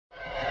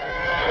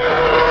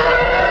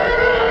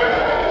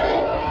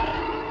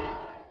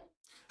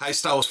Hey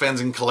Star Wars fans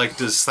and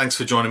collectors, thanks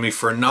for joining me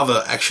for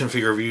another action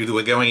figure review.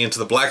 We're going into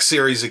the Black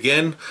Series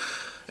again,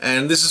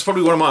 and this is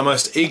probably one of my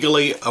most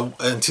eagerly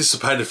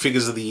anticipated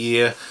figures of the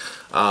year.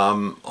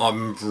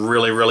 I'm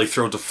really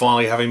thrilled to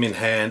finally have him in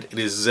hand. It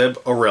is Zeb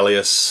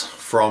Orrelios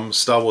from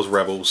Star Wars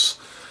Rebels.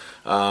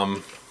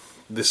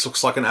 This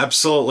looks like an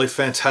absolutely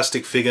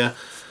fantastic figure.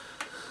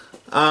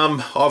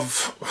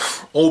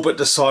 I've all but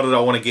decided I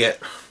want to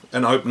get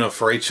an opener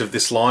for each of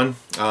this line.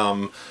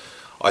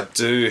 I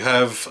do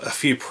have a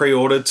few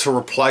pre-ordered to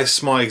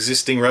replace my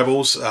existing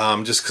Rebels,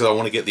 just because I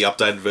want to get the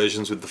updated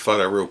versions with the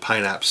photoreal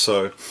paint apps,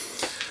 so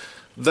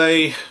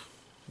they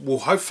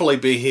will hopefully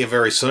be here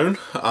very soon.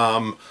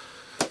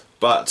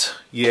 But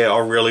yeah, I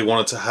really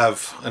wanted to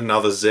have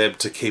another Zeb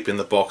to keep in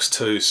the box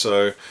too,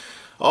 so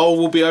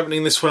we'll be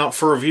opening this one up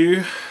for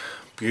review.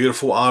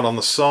 Beautiful art on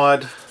the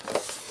side,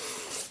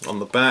 on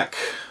the back.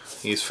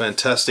 He's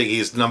fantastic.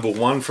 He's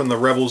 #1 from the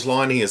Rebels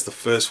line. He is the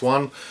first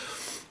one.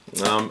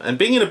 And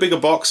being in a bigger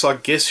box, I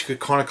guess you could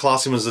kind of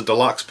class him as a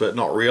deluxe, but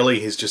not really.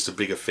 He's just a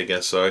bigger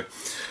figure. So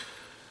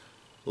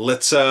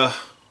let's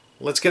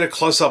get a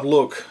close-up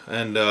look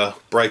and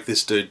break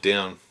this dude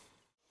down.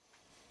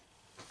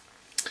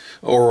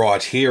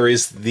 Alright, here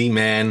is the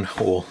man,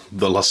 or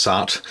the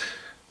Lasat,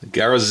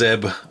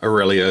 Garazeb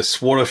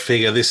Orrelios. What a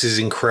figure. This is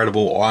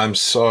incredible. I'm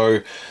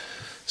so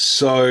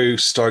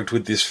stoked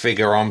with this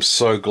figure. I'm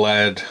so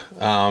glad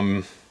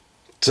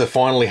to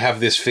finally have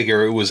this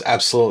figure. It was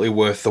absolutely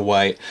worth the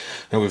wait,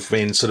 and we've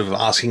been sort of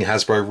asking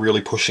Hasbro, really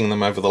pushing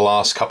them over the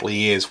last couple of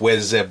years,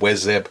 where's Zeb,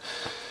 where's Zeb?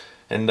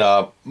 And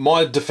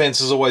my defense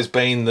has always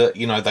been that,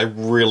 you know, they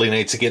really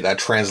need to get that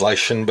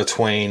translation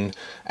between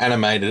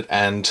animated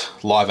and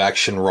live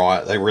action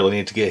right. They really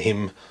need to get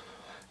him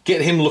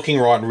looking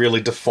right and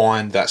really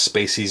define that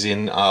species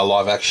in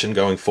live action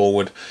going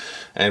forward.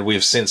 And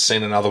we've since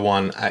seen another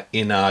one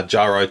in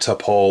Jaro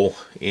Tapal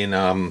in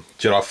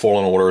Jedi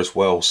Fallen Order as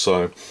well.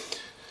 So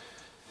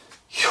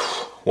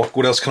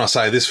what else can I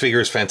say? This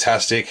figure is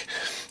fantastic.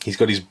 He's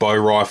got his bow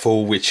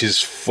rifle, which is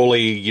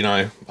fully, you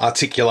know,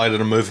 articulated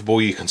and movable.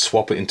 You can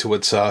swap it into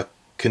its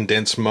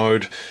condensed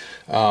mode.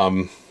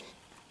 I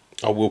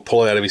will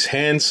pull it out of his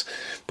hands,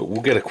 but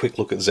we'll get a quick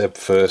look at Zeb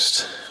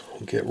first.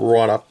 We'll get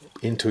right up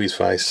into his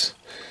face.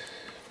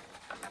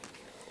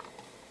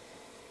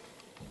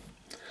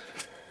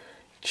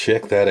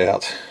 Check that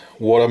out.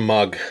 What a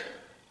mug.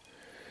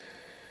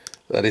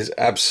 That is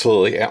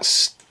absolutely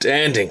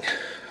outstanding.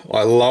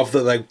 I love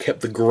that they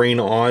kept the green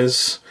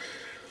eyes.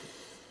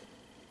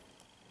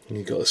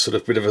 You've got a sort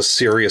of bit of a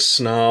serious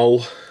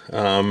snarl.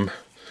 A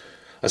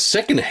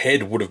second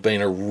head would have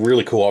been a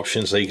really cool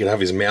option, so you could have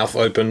his mouth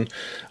open.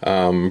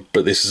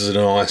 But this is a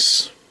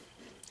nice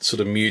sort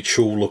of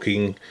mutual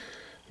looking,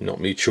 not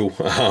mutual,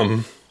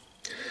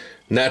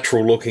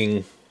 natural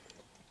looking,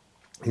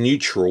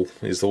 neutral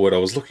is the word I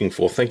was looking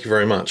for. Thank you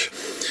very much.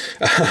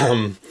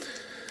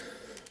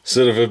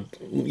 Sort of a,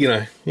 you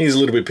know, he's a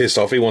little bit pissed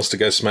off. He wants to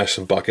go smash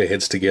some bucket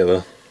heads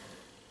together.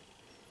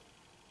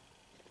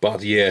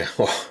 But yeah,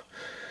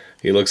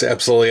 he looks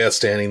absolutely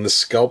outstanding. The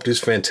sculpt is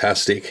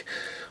fantastic.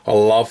 I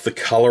love the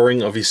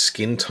colouring of his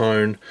skin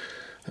tone.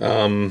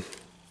 The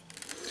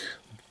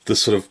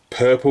sort of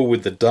purple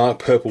with the dark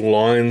purple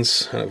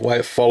lines, and the way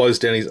it follows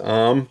down his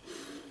arm.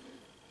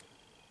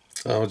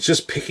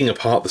 Just picking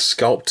apart the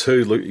sculpt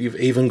too. Look, you've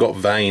even got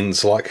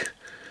veins, like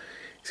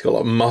he's got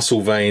like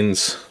muscle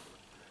veins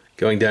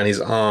going down his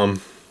arm.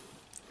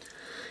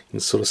 You can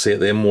sort of see it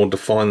there, more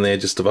defined there,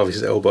 just above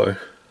his elbow.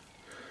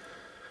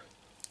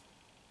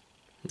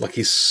 Like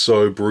he's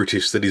so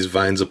brutish that his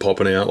veins are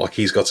popping out. Like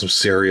he's got some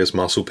serious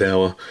muscle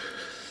power.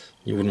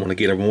 You wouldn't want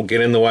to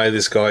get in the way of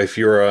this guy if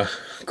you're a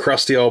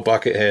crusty old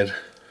buckethead.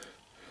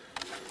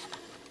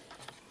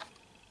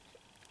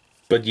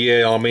 But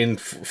yeah, I mean,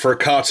 for a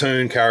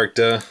cartoon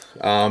character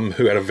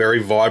who had a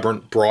very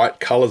vibrant,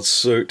 bright coloured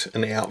suit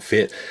and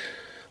outfit,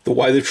 the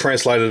way they've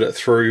translated it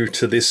through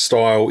to this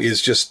style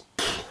is just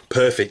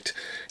perfect.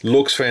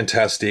 Looks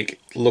fantastic,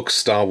 looks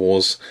Star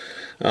Wars.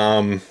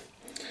 The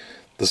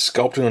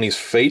sculpting on his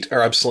feet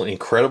are absolutely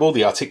incredible.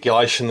 The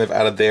articulation they've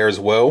added there as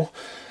well.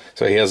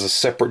 So he has a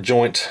separate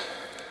joint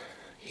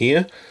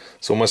here.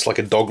 It's almost like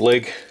a dog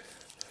leg.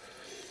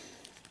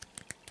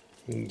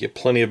 You can get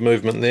plenty of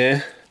movement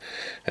there.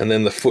 And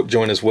then the foot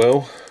joint as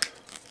well.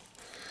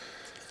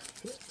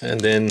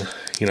 And then,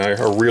 you know,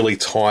 a really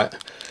tight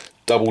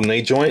double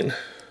knee joint.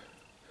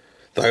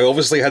 They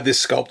obviously had this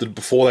sculpted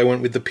before they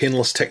went with the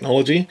pinless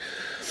technology.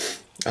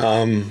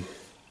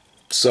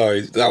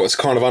 So that was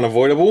kind of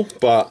unavoidable,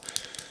 but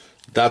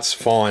that's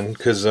fine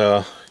because,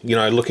 you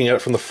know, looking at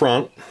it from the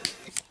front,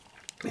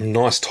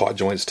 nice tight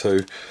joints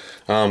too.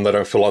 They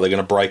don't feel like they're going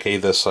to break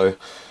either. So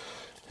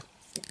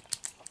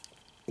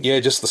yeah,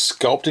 just the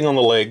sculpting on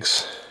the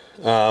legs.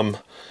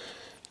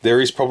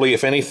 There is probably,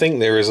 if anything,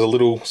 there is a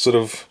little sort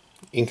of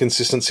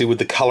inconsistency with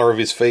the colour of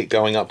his feet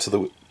going up to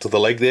the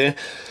leg there,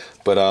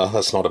 but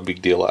that's not a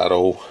big deal at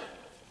all.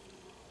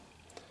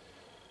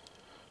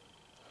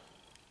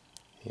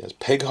 He has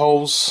peg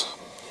holes.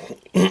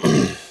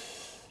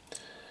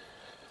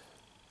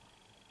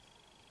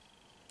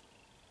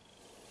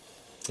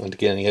 And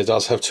again, he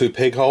does have 2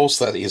 peg holes.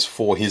 That is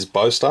for his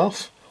bow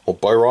staff or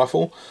bow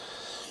rifle.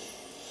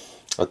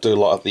 I do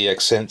like the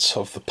accents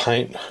of the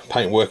paint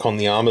work on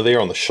the armour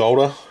there on the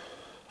shoulder.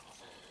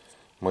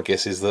 My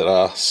guess is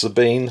that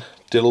Sabine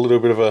did a little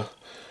bit of a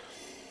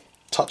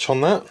touch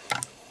on that.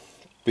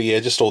 But yeah,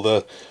 just all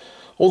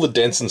the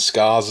dents and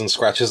scars and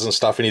scratches and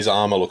stuff in his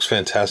armour looks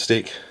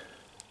fantastic.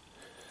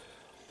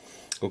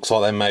 Looks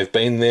like they may have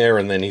been there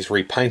and then he's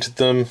repainted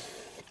them.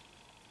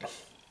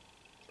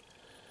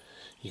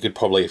 You could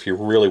probably, if you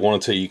really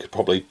wanted to, you could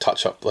probably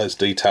touch up those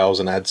details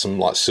and add some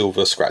like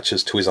silver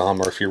scratches to his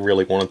armour if you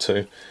really wanted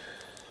to.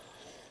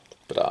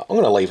 But I'm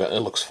going to leave it, it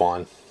looks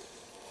fine.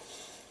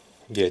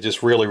 Yeah,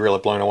 just really, really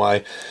blown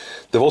away.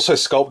 They've also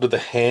sculpted the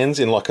hands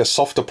in like a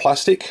softer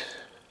plastic.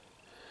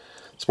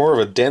 It's more of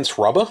a dense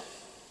rubber,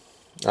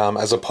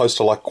 as opposed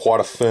to like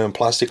quite a firm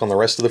plastic on the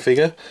rest of the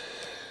figure.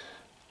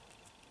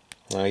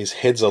 His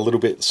head's a little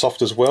bit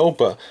soft as well,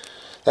 but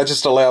that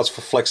just allows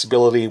for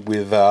flexibility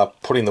with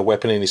putting the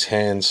weapon in his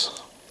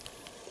hands.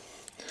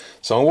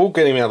 So we'll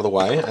get him out of the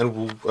way and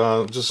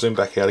we'll just zoom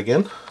back out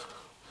again.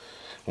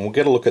 And we'll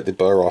get a look at the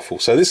bow rifle.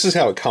 So this is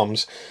how it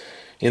comes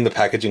in the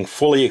packaging,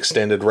 fully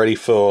extended, ready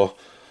for,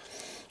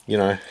 you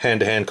know,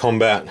 hand-to-hand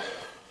combat.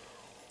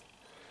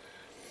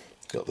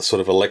 Got the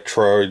sort of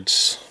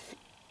electrodes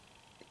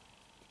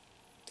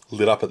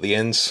lit up at the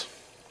ends.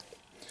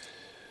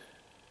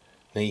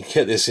 Now you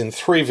get this in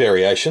 3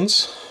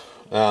 variations.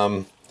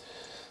 So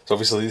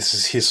obviously this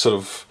is his sort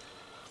of,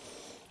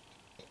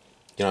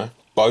 you know,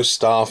 bow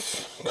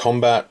staff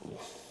combat.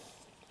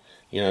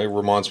 You know,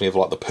 reminds me of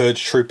like the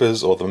Purge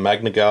Troopers or the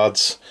Magna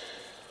Guards.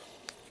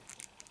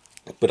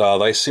 But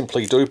they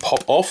simply do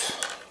pop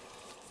off.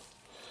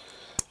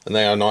 And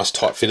they are a nice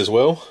tight fit as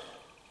well.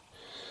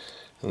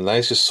 And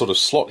they just sort of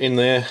slot in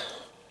there.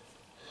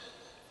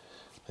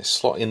 They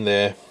slot in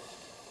there.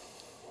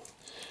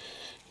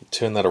 You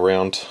turn that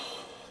around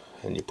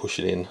and you push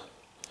it in.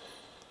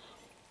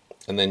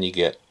 And then you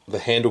get the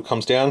handle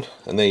comes down,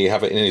 and there you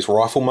have it in his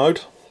rifle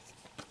mode.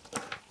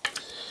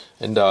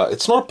 And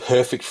it's not a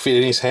perfect fit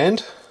in his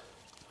hand,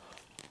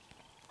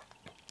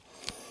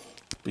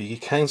 but you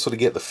can sort of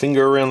get the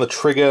finger around the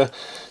trigger.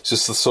 It's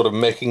just the sort of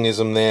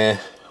mechanism there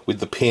with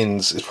the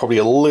pins is probably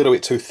a little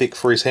bit too thick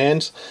for his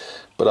hands,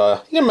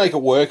 but you can make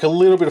it work. A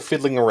little bit of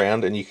fiddling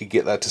around and you could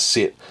get that to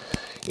sit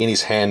in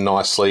his hand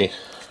nicely.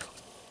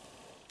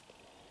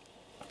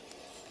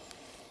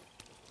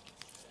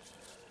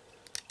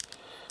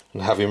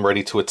 And have him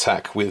ready to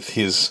attack with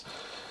his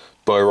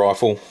bow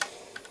rifle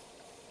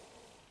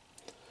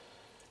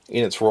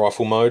in its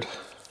rifle mode.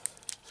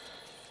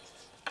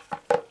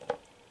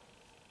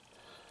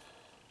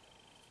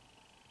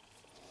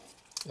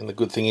 And the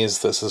good thing is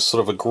there's a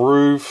sort of a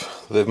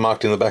groove they've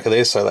marked in the back of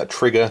there, so that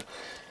trigger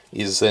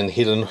is then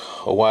hidden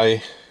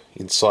away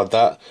inside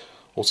that.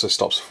 Also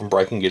stops it from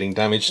breaking, getting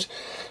damaged.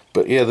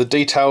 But yeah, the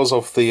details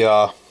of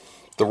the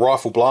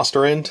rifle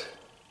blaster end,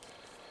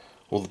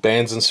 all the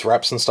bands and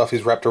straps and stuff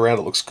is wrapped around,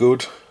 it looks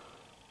good.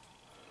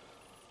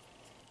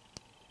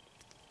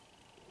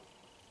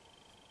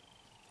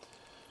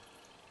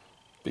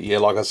 But yeah,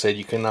 like I said,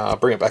 you can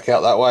bring it back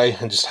out that way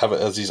and just have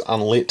it as is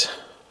unlit,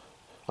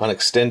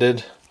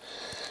 unextended.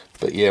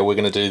 But yeah, we're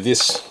going to do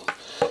this.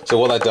 So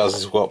what that does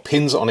is we've got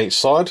pins on each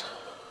side,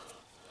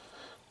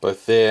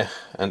 both there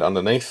and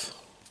underneath.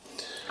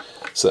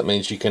 So that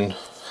means you can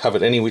have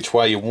it any which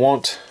way you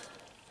want.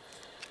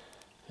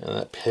 And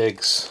that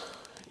pegs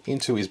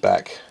into his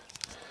back.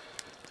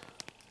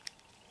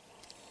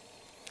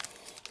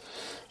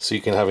 So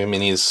you can have him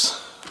in his,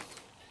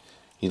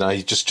 you know,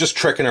 he's just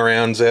trekking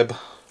around, Zeb.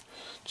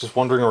 Just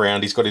wandering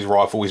around. He's got his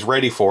rifle, he's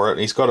ready for it,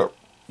 and he's got it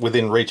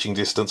within reaching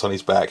distance on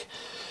his back.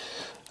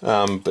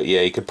 But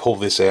yeah, he could pull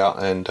this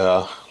out and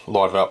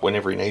light it up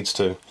whenever he needs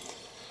to.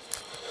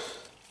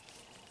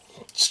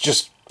 It's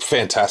just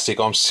fantastic.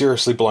 I'm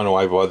seriously blown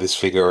away by this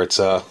figure. It's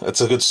a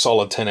good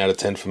solid 10 out of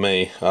 10 for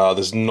me.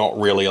 There's not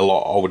really a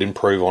lot I would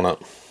improve on it.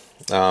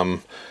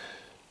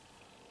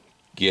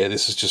 Yeah,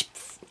 this is just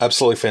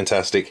absolutely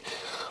fantastic.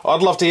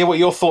 I'd love to hear what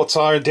your thoughts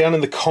are down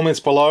in the comments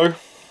below.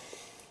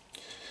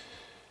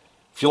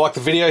 If you like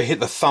the video, hit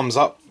the thumbs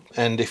up,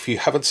 and if you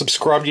haven't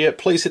subscribed yet,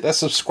 please hit that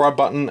subscribe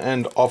button,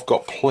 and I've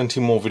got plenty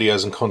more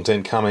videos and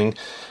content coming.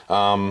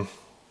 Been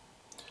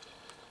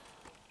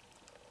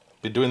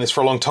doing this for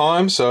a long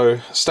time,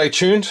 so stay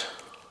tuned.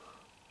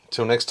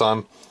 Until next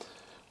time,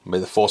 may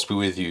the force be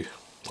with you,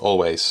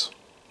 always.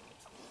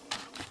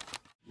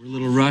 We're a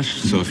little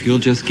rushed, so if you'll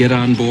just get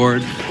on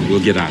board,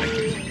 we'll get out of here.